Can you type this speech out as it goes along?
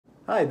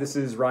Hi, this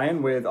is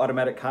Ryan with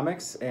Automatic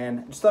Comics, and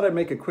I just thought I'd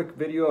make a quick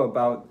video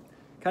about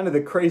kind of the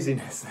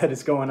craziness that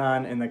is going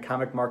on in the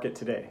comic market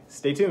today.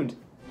 Stay tuned.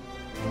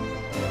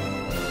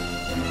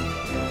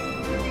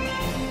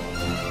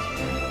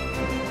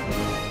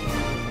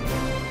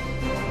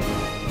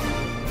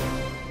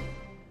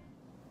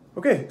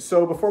 Okay,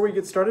 so before we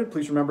get started,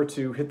 please remember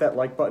to hit that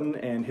like button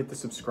and hit the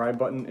subscribe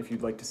button if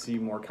you'd like to see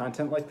more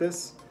content like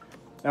this.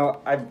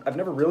 Now, I've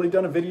never really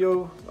done a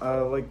video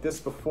like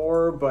this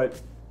before, but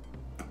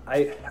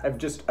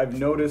I've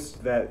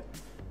noticed that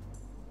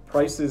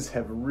prices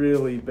have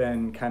really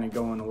been kind of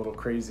going a little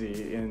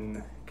crazy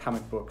in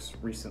comic books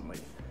recently.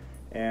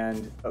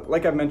 And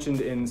like I've mentioned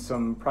in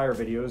some prior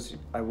videos,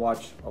 I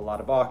watch a lot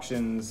of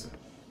auctions,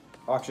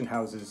 auction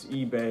houses,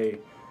 eBay,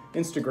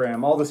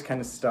 Instagram, all this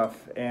kind of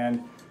stuff.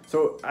 And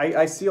so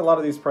I see a lot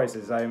of these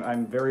prices.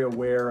 I'm very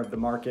aware of the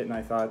market, and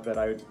I thought that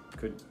I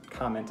could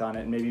comment on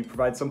it and maybe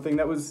provide something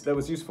that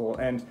was useful.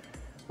 And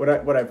what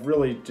I've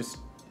really just,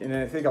 and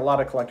I think a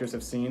lot of collectors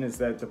have seen, is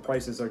that the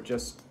prices are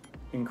just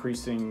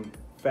increasing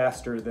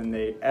faster than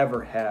they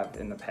ever have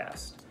in the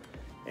past.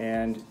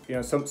 And you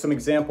know, some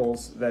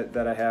examples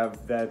that I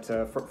have that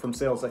from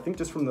sales, I think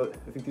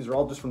these are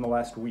all just from the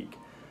last week.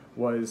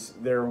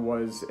 There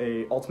was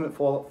a Ultimate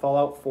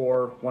Fallout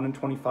 4 1 in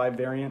 25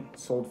 variant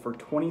sold for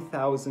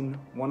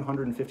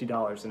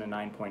 $20,150 in a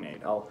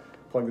 9.8. I'll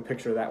plug the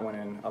picture of that one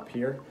in up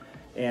here.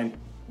 And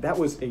that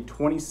was a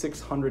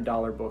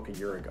 $2,600 book a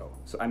year ago.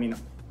 So I mean,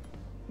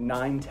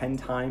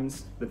 9-10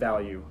 times the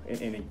value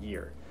in a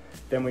year.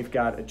 Then we've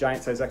got a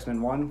giant size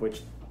X-Men 1,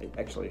 which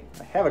actually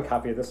I have a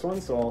copy of this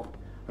one, so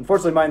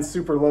unfortunately mine's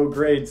super low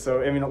grade,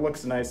 so I mean it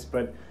looks nice,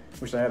 but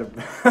wish I had a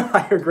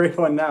higher grade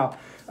one now.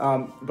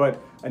 But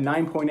a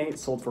 9.8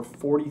 sold for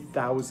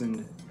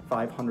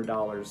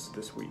 $40,500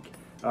 this week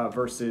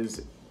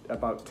versus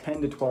about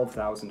 $10,000 to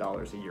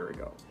 $12,000 a year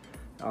ago.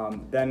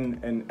 Then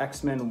an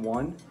X-Men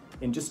 1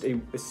 in just a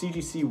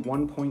CGC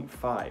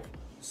 1.5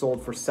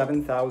 sold for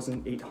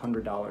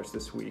 $7,800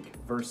 this week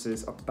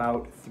versus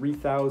about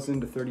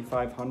 $3,000 to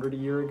 $3,500 a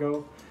year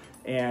ago.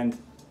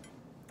 And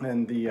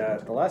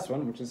the last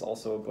one, which is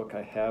also a book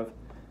I have,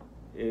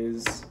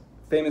 is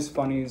Famous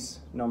Funnies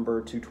number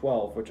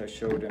 212, which I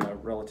showed in a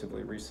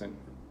relatively recent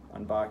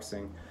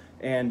unboxing.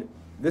 And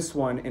this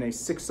one in a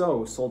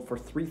 6.0 sold for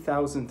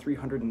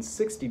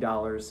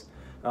 $3,360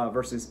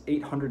 versus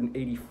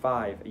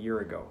 $885 a year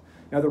ago.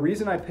 Now the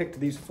reason I picked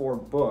these four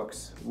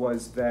books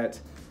was that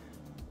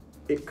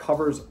it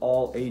covers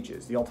all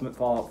ages. The Ultimate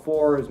Fallout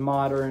 4 is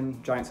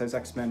modern, Giant Size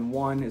X-Men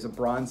 1 is a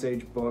Bronze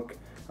Age book,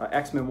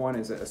 X-Men 1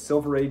 is a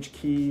Silver Age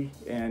key,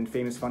 and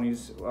Famous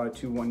Funnies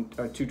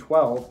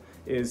 212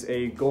 is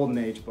a Golden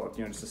Age book,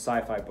 you know, just a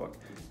sci-fi book.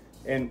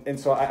 And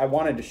so I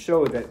wanted to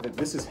show that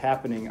this is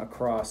happening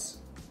across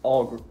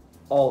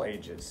all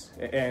ages.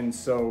 And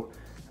so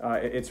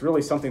it's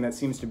really something that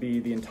seems to be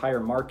the entire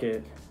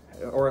market,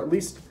 or at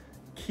least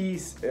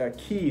keys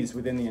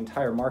within the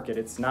entire market.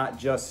 It's not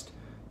just,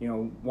 you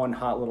know, one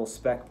hot little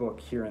spec book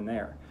here and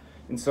there.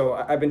 And so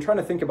I've been trying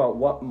to think about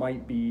what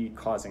might be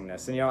causing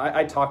this. And you know,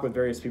 I talk with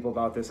various people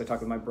about this. I talk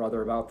with my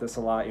brother about this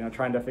a lot, you know,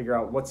 trying to figure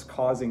out what's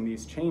causing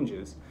these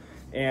changes.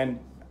 And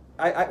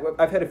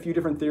I've had a few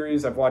different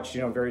theories. I've watched,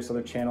 you know, various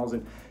other channels,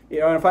 and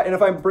you know, and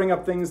if I bring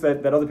up things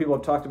that other people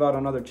have talked about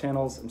on other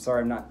channels, I'm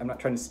sorry, I'm not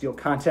trying to steal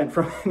content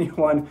from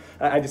anyone.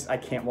 I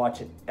can't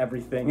watch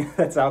everything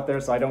that's out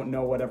there, so I don't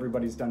know what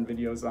everybody's done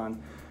videos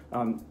on.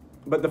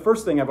 But the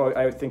first thing I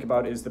would think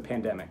about is the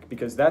pandemic,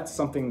 because that's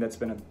something that's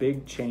been a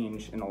big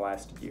change in the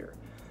last year.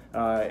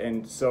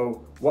 And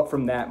so what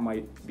from that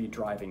might be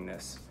driving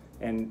this?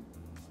 And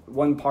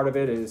one part of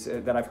it is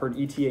that I've heard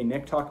ETA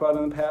Nick talk about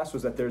in the past,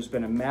 was that there's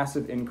been a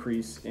massive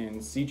increase in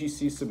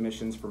CGC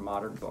submissions for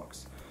modern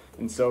books.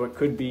 And so it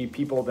could be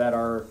people that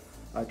are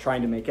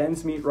trying to make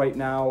ends meet right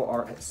now,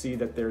 or see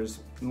that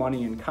there's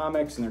money in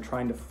comics and they're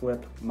trying to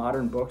flip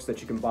modern books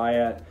that you can buy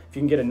at, if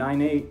you can get a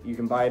 9.8, you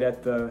can buy it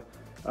at the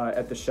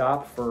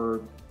shop for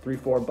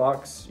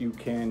 $3-4. You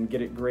can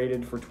get it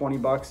graded for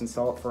 $20 and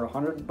sell it for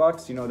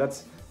 $100. You know,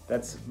 that's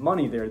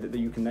money there that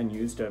you can then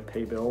use to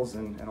pay bills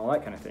and all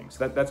that kind of thing.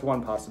 So that's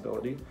one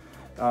possibility.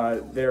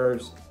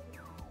 There's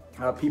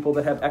people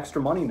that have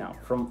extra money now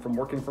from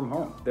working from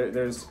home.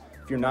 If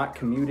you're not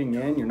commuting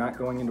in, you're not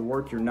going into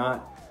work, you're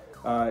not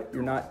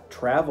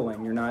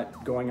traveling, you're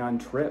not going on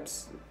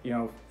trips. You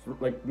know,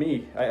 like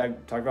me, I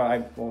talk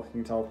about, well,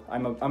 you can tell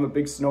I'm a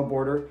big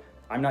snowboarder.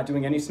 I'm not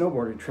doing any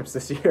snowboarding trips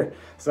this year,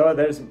 so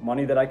there's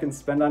money that I can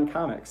spend on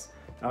comics.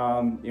 You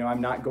know,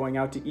 I'm not going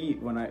out to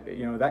eat when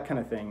you know, that kind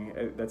of thing.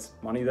 That's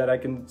money that I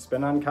can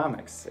spend on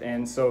comics.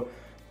 And so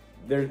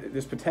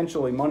there's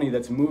potentially money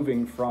that's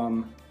moving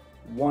from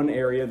one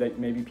area that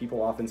maybe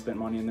people often spent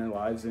money in their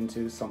lives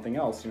into something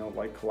else, you know,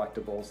 like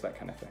collectibles, that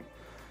kind of thing.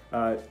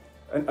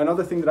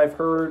 Another thing that I've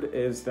heard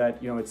is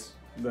that, you know, it's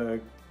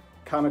the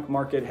comic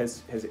market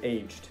has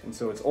aged, and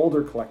so it's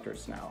older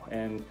collectors now,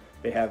 and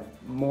they have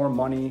more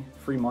money,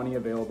 free money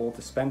available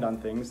to spend on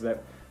things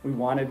that we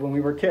wanted when we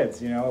were kids,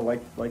 you know,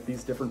 like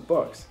these different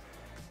books.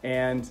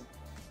 And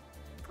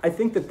I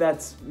think that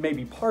that's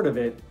maybe part of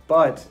it,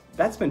 but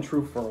that's been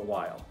true for a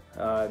while.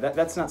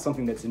 That's not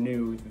something that's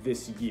new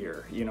this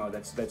year, you know,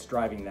 that's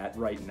driving that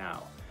right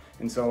now.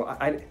 And so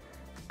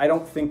I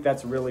don't think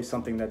that's really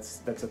something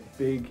that's a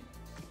big,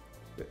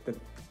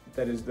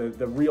 that is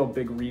the real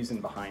big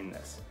reason behind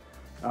this.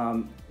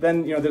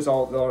 Then, you know, there's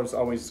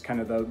always kind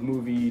of the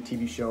movie,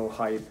 TV show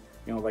hype,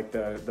 you know, like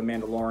the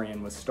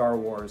Mandalorian with Star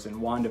Wars and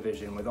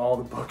WandaVision with all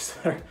the books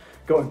that are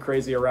going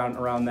crazy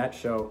around that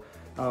show.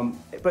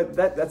 But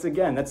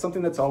that's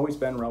something that's always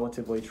been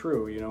relatively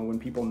true. You know, when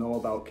people know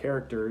about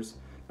characters,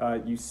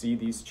 you see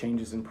these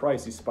changes in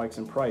price, these spikes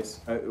in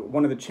price.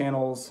 One of the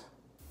channels,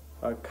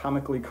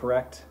 Comically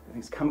Correct, I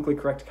think it's Comically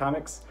Correct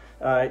Comics,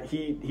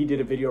 he did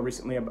a video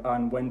recently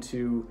on when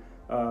to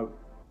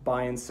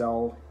buy and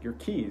sell your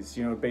keys,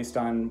 you know, based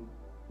on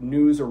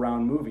news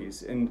around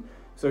movies. And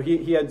so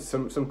he had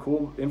some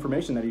cool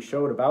information that he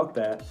showed about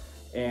that,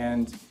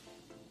 and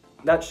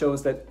that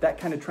shows that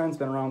kind of trend's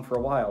been around for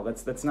a while.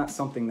 That's not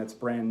something that's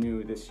brand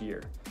new this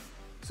year.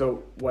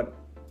 So what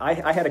I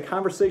had a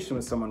conversation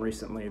with someone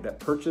recently that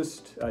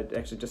purchased,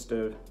 actually just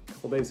a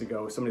couple days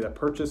ago, somebody that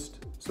purchased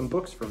some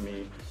books from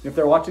me. And if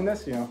they're watching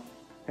this, you know,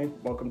 hey,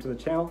 welcome to the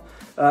channel.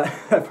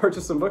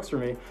 Purchased some books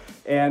from me,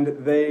 and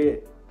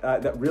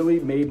that really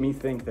made me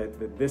think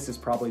that this is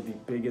probably the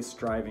biggest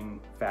driving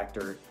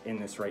factor in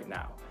this right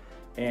now.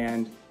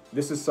 And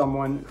this is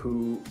someone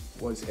who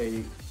was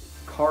a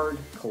card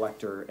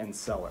collector and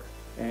seller.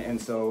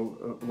 And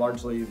so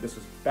largely this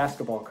was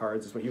basketball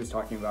cards is what he was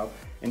talking about.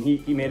 And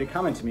he made a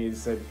comment to me. He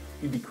said,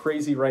 you'd be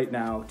crazy right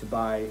now to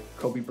buy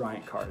Kobe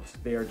Bryant cards.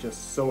 They are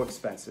just so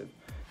expensive.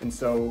 And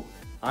so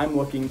I'm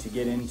looking to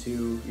get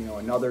into, you know,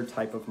 another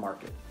type of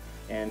market.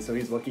 And so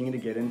he's looking to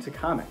get into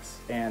comics.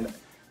 And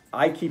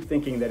I keep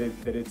thinking that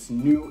it's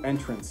new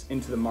entrants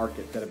into the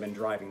market that have been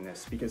driving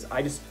this, because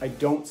I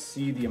don't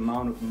see the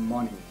amount of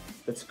money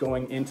that's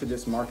going into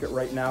this market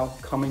right now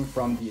coming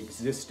from the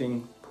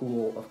existing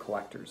pool of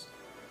collectors.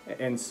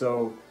 And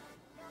so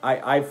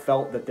I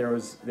felt that there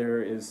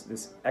is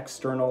this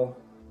external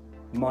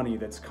money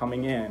that's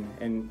coming in,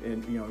 and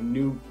you know,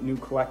 new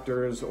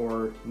collectors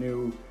or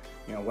new,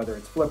 you know, whether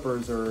it's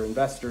flippers or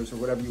investors or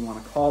whatever you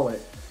want to call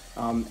it.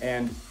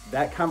 And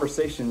that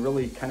conversation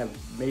really kind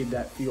of made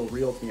that feel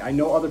real to me. I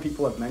know other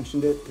people have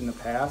mentioned it in the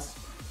past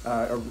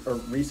or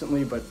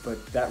recently,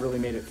 but that really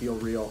made it feel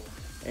real.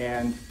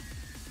 And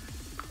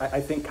I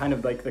think kind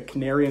of like the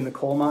canary in the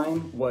coal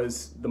mine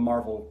was the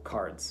Marvel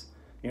cards.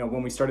 You know,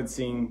 when we started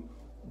seeing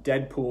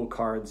Deadpool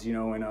cards, you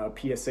know, in a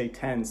PSA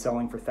 10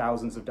 selling for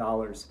thousands of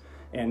dollars,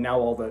 and now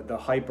all the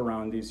hype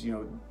around these, you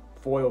know,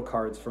 foil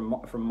cards from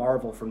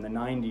Marvel from the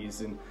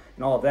 90s and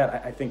all of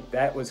that, I think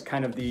that was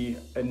kind of the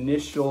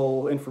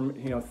initial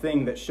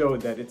thing that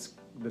showed that it's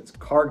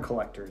card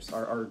collectors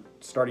are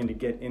starting to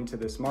get into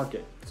this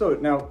market. So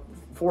now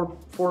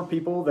for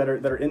people that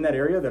are in that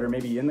area, that are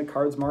maybe in the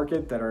cards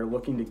market, that are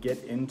looking to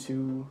get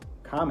into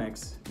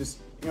comics, just,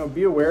 you know,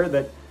 be aware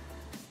that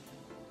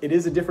it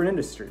is a different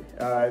industry.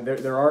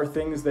 There are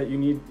things that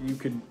you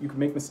could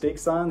make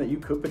mistakes on, that you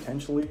could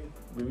potentially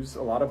lose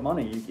a lot of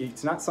money.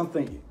 It's not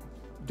something.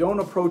 Don't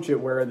approach it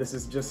where this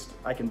is just,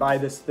 I can buy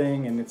this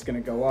thing and it's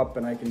going to go up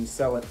and I can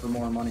sell it for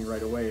more money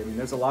right away. I mean,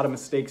 there's a lot of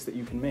mistakes that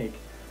you can make.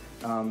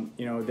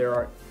 You know, there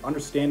are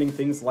understanding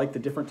things like the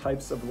different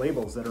types of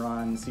labels that are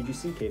on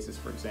CGC cases,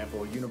 for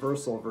example,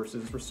 universal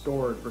versus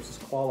restored versus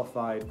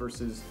qualified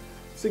versus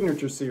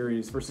signature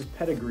series versus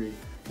pedigree.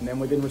 And then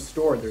within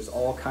restored, there's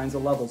all kinds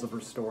of levels of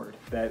restored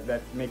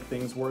that make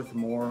things worth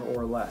more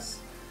or less.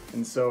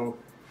 And so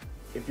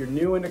if you're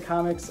new into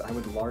comics, I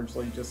would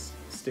largely just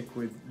stick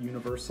with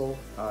universal.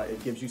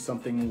 It gives you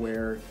something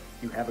where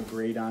you have a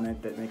grade on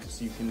it that makes it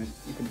so you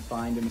can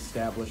find an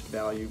established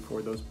value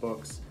for those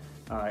books.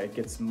 It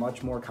gets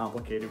much more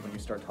complicated when you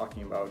start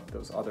talking about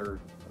those other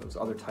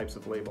types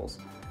of labels.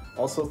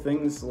 Also,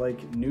 things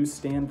like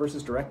newsstand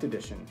versus direct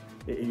edition.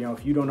 You know,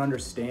 if you don't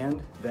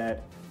understand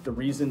that the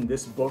reason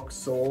this book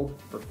sold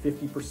for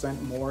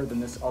 50% more than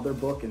this other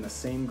book in the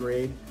same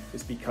grade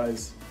is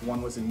because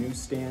one was a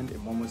newsstand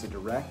and one was a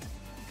direct,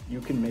 you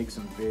can make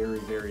some very,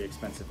 very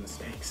expensive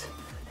mistakes.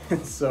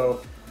 And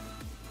so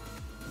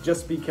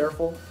just be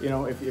careful, you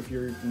know, if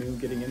you're new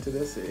getting into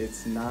this,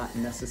 it's not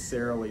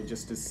necessarily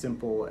just as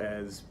simple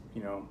as,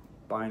 you know,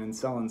 buying and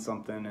selling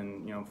something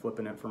and, you know,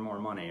 flipping it for more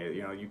money.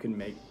 You know, you can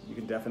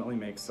definitely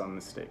make some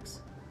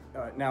mistakes.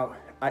 Now,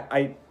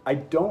 I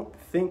don't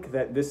think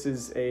that this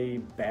is a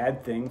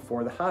bad thing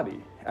for the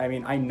hobby. I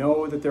mean, I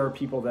know that there are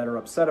people that are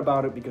upset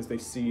about it because they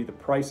see the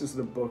prices of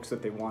the books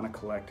that they want to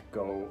collect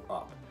go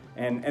up.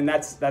 And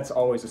that's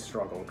always a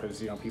struggle,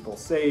 because, you know, people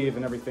save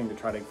and everything to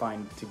try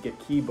to get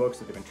key books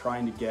that they've been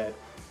trying to get,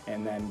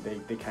 and then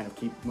they kind of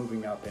keep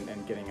moving up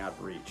and getting out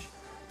of reach.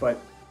 But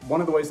one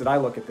of the ways that I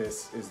look at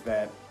this is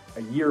that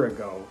a year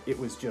ago, it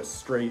was just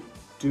straight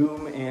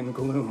doom and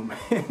gloom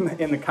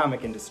in the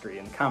comic industry,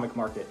 in the comic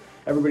market.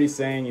 Everybody's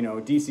saying, you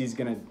know, DC's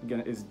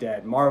is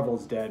dead,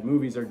 Marvel's dead,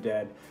 movies are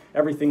dead,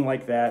 everything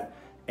like that.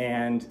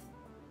 And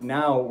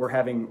now we're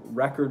having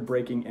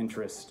record-breaking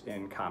interest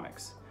in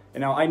comics.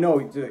 And now I know,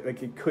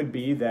 like, it could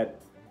be that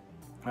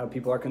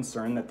people are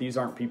concerned that these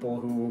aren't people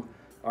who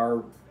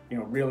are,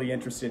 really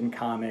interested in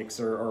comics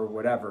or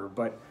whatever.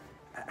 But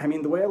I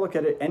mean, the way I look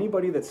at it,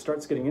 anybody that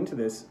starts getting into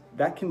this,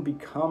 that can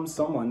become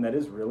someone that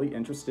is really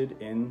interested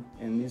in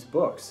these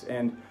books.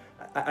 And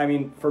I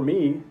mean, for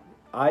me,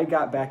 I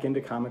got back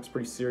into comics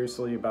pretty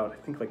seriously about, I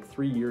think, like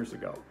 3 years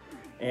ago.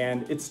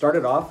 And it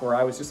started off where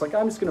I was just like,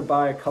 I'm just gonna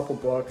buy a couple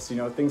books,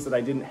 things that I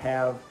didn't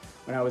have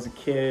when I was a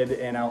kid,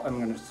 and I'm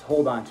gonna just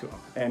hold on to them.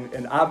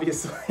 And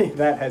obviously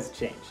that has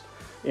changed.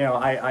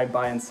 I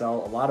buy and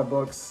sell a lot of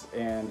books,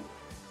 and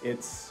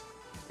it's,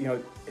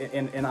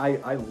 and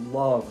I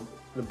love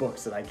the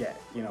books that I get.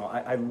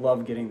 I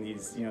love getting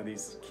these,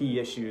 these key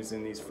issues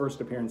and these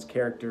first appearance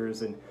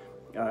characters and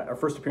or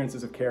first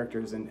appearances of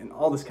characters and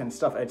all this kind of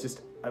stuff.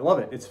 I love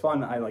it. It's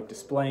fun. I like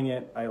displaying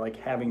it. I like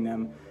having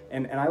them,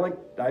 and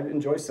I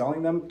enjoy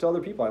selling them to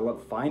other people. I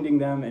love finding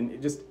them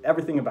and just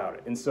everything about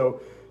it. And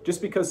so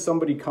just because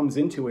somebody comes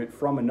into it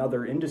from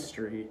another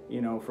industry,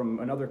 from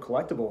another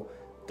collectible,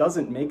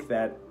 doesn't make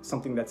that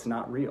something that's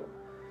not real.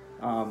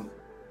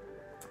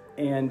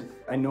 And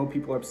I know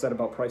people are upset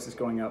about prices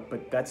going up,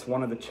 but that's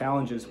one of the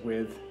challenges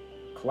with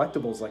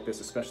collectibles like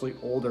this, especially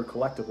older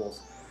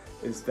collectibles,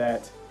 is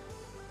that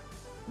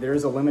there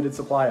is a limited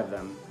supply of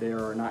them.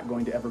 There are not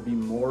going to ever be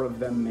more of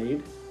them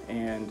made.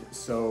 And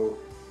so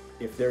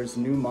if there's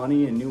new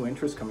money and new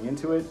interest coming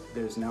into it,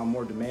 there's now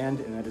more demand,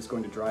 and that is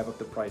going to drive up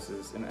the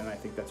prices. And I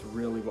think that's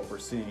really what we're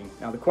seeing.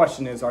 Now the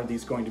question is, are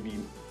these going to be,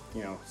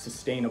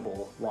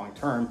 sustainable long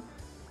term?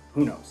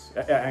 Who knows?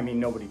 I mean,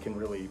 nobody can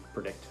really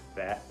predict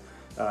that.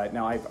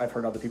 Now I've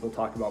heard other people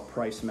talk about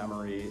price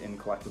memory in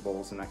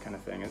collectibles and that kind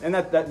of thing, and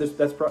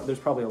there's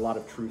probably a lot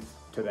of truth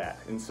to that.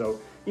 And so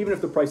even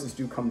if the prices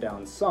do come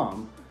down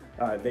some,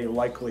 they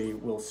likely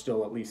will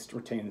still at least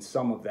retain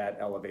some of that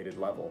elevated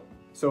level.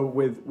 So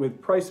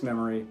with price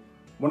memory,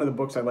 one of the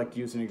books I like to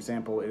use as an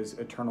example is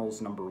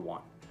Eternals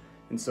 #1.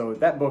 And so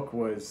that book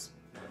was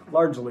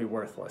largely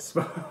worthless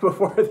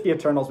before the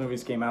Eternals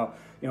movies came out,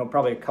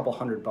 probably a couple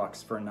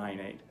 $100 for a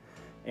 9.8.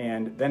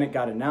 And then it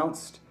got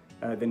announced.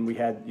 Then we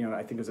had,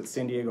 I think it was at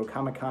San Diego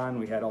Comic-Con,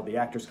 we had all the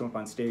actors come up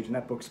on stage, and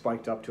that book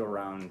spiked up to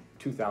around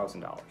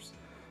 $2,000.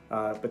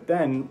 But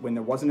then, when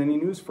there wasn't any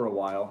news for a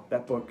while,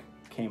 that book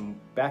came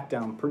back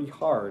down pretty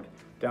hard,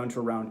 down to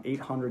around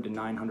 $800 to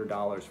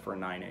 $900 for a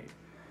 9.8.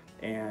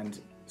 And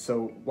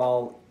so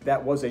while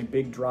that was a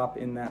big drop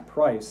in that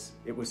price,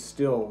 it was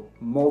still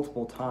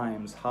multiple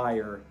times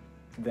higher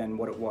than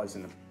what it was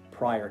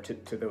prior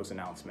to those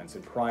announcements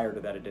and prior to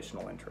that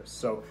additional interest.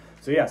 So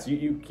yes,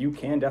 you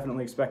can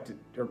definitely expect it,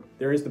 or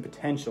there is the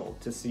potential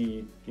to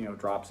see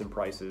drops in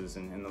prices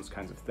and those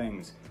kinds of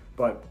things.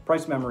 But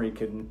price memory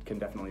can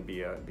definitely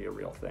be a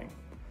real thing.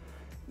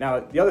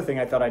 Now the other thing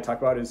I thought I'd talk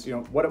about is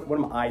what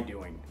am I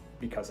doing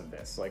because of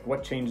this? Like,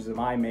 what changes am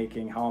I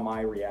making? How am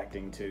I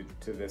reacting to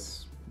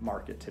this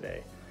market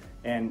today?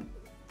 And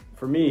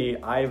for me,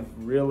 I've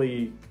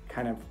really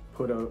kind of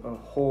put a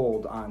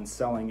hold on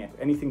selling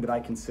anything that I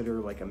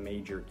consider like a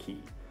major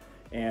key.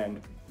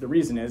 And the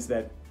reason is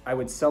that I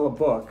would sell a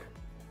book,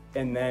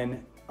 and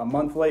then a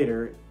month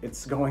later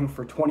it's going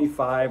for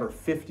 25 or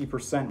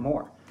 50%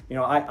 more.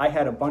 I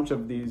had a bunch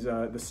of these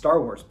the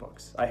Star Wars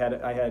books. I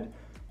had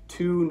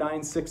two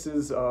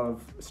 9.6s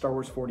of Star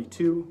Wars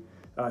 42,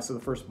 so the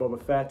first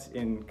Boba Fett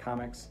in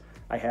comics.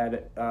 I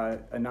had a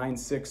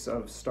 9.6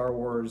 of Star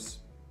Wars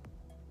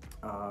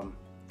 #1,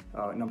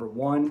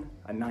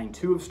 a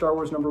 9.2 of Star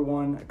Wars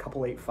 #1, a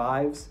couple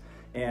 8.5s,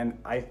 and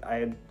I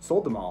had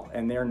sold them all,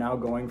 and they're now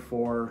going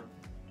for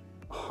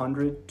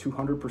 100,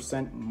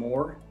 200%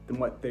 more than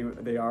what they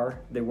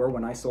were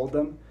when I sold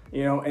them.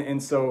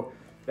 And so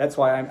that's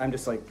why I'm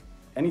just like,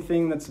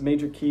 anything that's a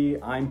major key,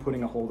 I'm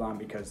putting a hold on,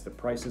 because the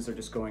prices are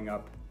just going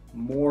up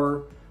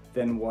more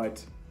than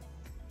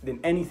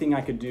anything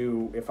I could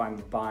do if I'm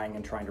buying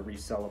and trying to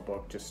resell a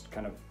book just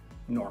kind of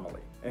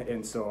normally.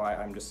 And so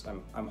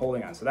I'm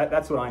holding on. So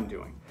that's what I'm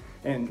doing.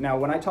 And now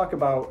when I talk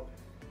about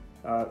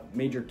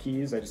major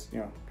keys, I just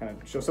kind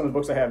of show some of the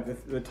books I have.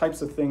 The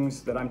types of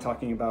things that I'm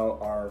talking about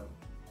are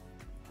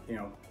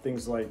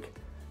things like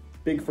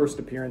big first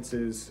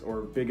appearances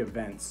or big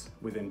events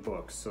within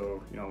books.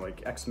 So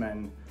like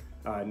X-Men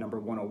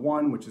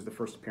 #101, which is the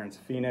first appearance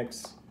of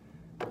Phoenix.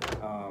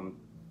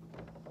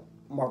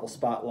 Marvel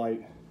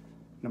Spotlight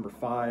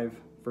 #5,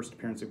 first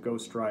appearance of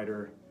Ghost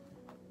Rider.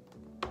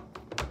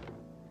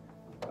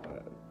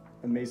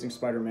 Amazing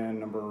Spider-Man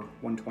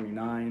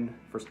 #129,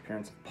 first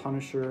appearance of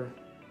Punisher.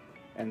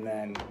 And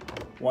then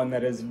one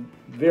that is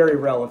very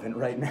relevant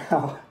right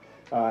now,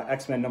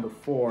 X-Men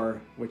 #4,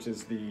 which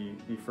is the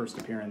first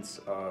appearance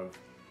of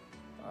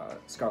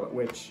Scarlet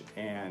Witch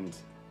and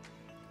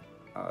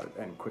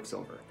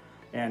Quicksilver.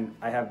 And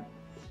I have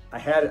a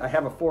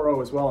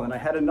 4.0 as well, and I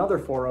had another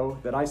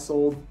 4.0 that I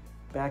sold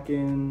back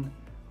in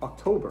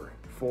October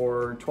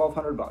for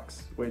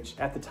 $1,200, which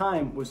at the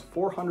time was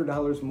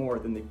 $400 more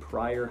than the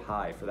prior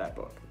high for that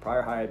book. The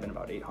prior high had been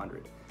about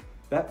 $800.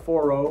 That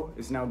 4.0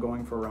 is now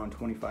going for around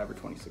 $2,500 or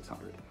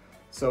 $2,600.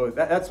 So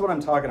that's what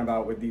I'm talking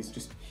about with these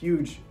just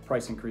huge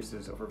price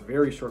increases over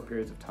very short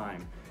periods of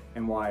time,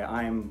 and why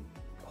I'm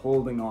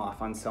holding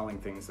off on selling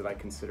things that I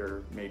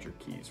consider major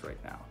keys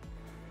right now.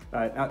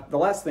 Now, the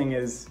last thing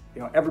is,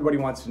 everybody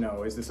wants to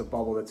know, is this a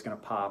bubble that's going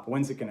to pop?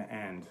 When's it going to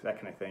end? That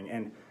kind of thing.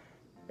 And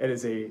it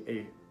is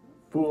a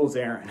fool's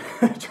errand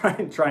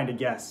trying to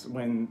guess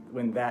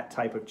when that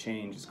type of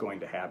change is going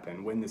to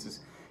happen. When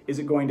this is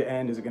it going to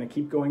end? Is it going to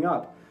keep going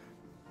up?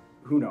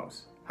 Who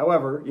knows?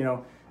 However,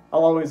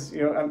 I'll always,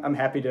 I'm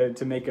happy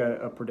to make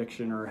a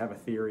prediction or have a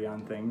theory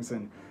on things.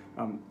 And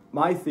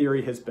my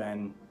theory has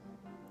been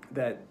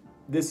that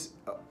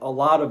a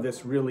lot of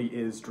this really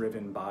is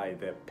driven by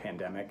the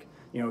pandemic.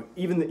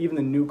 Even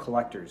the new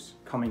collectors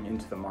coming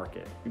into the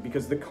market,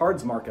 because the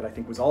cards market, I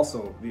think, was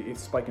also, the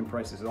spike in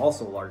prices is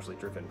also largely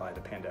driven by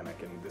the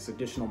pandemic and this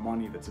additional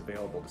money that's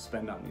available to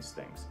spend on these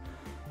things.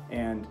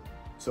 And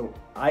so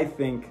I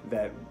think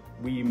that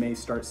we may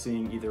start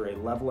seeing either a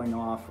leveling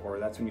off, or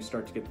that's when you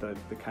start to get the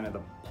kind of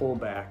the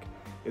pullback,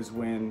 is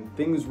when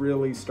things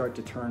really start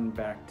to turn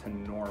back to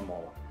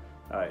normal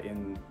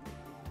in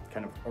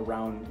kind of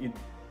around,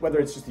 whether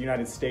it's just the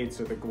United States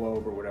or the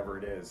globe or whatever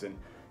it is. And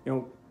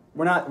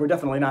we're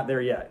definitely not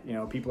there yet.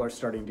 People are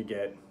starting to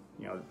get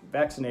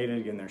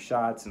vaccinated, getting their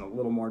shots, and a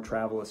little more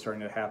travel is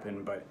starting to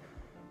happen, but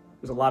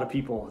there's a lot of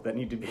people that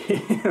need to be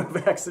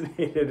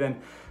vaccinated and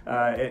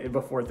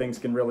before things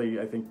can really,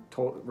 I think,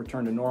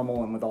 return to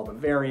normal. And with all the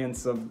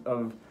variants of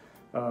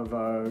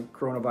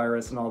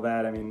coronavirus and all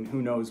that, I mean,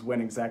 who knows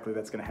when exactly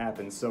that's going to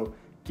happen. So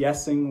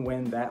guessing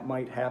when that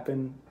might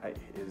happen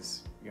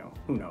is,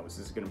 who knows?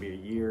 Is it going to be a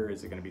year?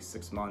 Is it going to be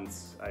 6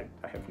 months? I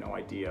have no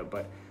idea,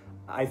 but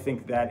I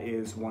think that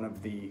is one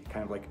of the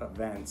kind of like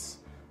events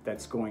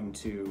that's going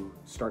to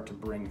start to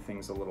bring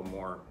things a little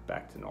more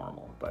back to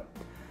normal. But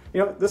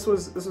this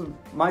was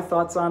my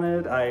thoughts on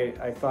it.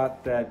 I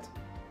thought that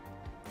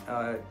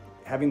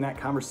having that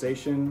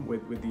conversation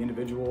with the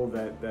individual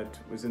that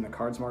was in the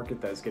cards market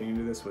that is getting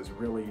into this was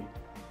really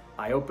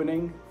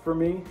eye-opening for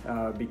me,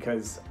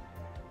 because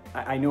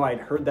I know I'd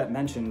heard that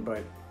mentioned,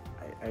 but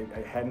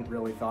I hadn't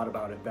really thought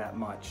about it that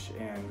much.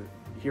 And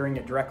hearing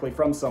it directly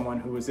from someone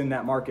who was in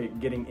that market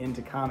getting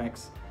into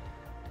comics,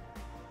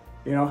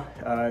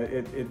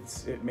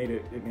 it made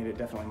it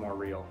definitely more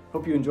real.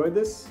 Hope you enjoyed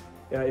this.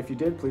 If you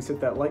did, please hit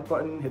that like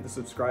button, hit the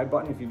subscribe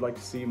button if you'd like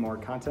to see more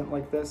content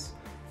like this.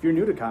 If you're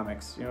new to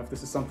comics, if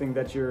this is something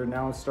that you're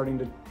now starting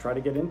to try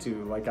to get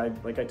into, like I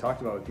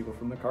talked about with people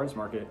from the cards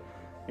market,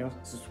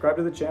 subscribe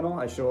to the channel.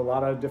 I show a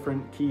lot of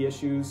different key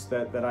issues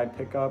that I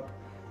pick up.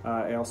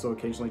 I also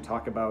occasionally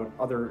talk about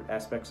other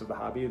aspects of the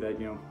hobby that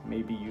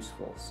may be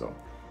useful. So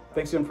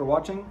thanks again for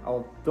watching.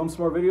 I'll film some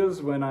more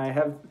videos when I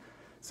have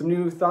some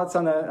new thoughts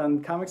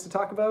on comics to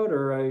talk about,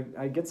 or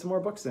I get some more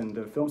books in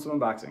to film some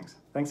unboxings.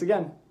 Thanks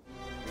again.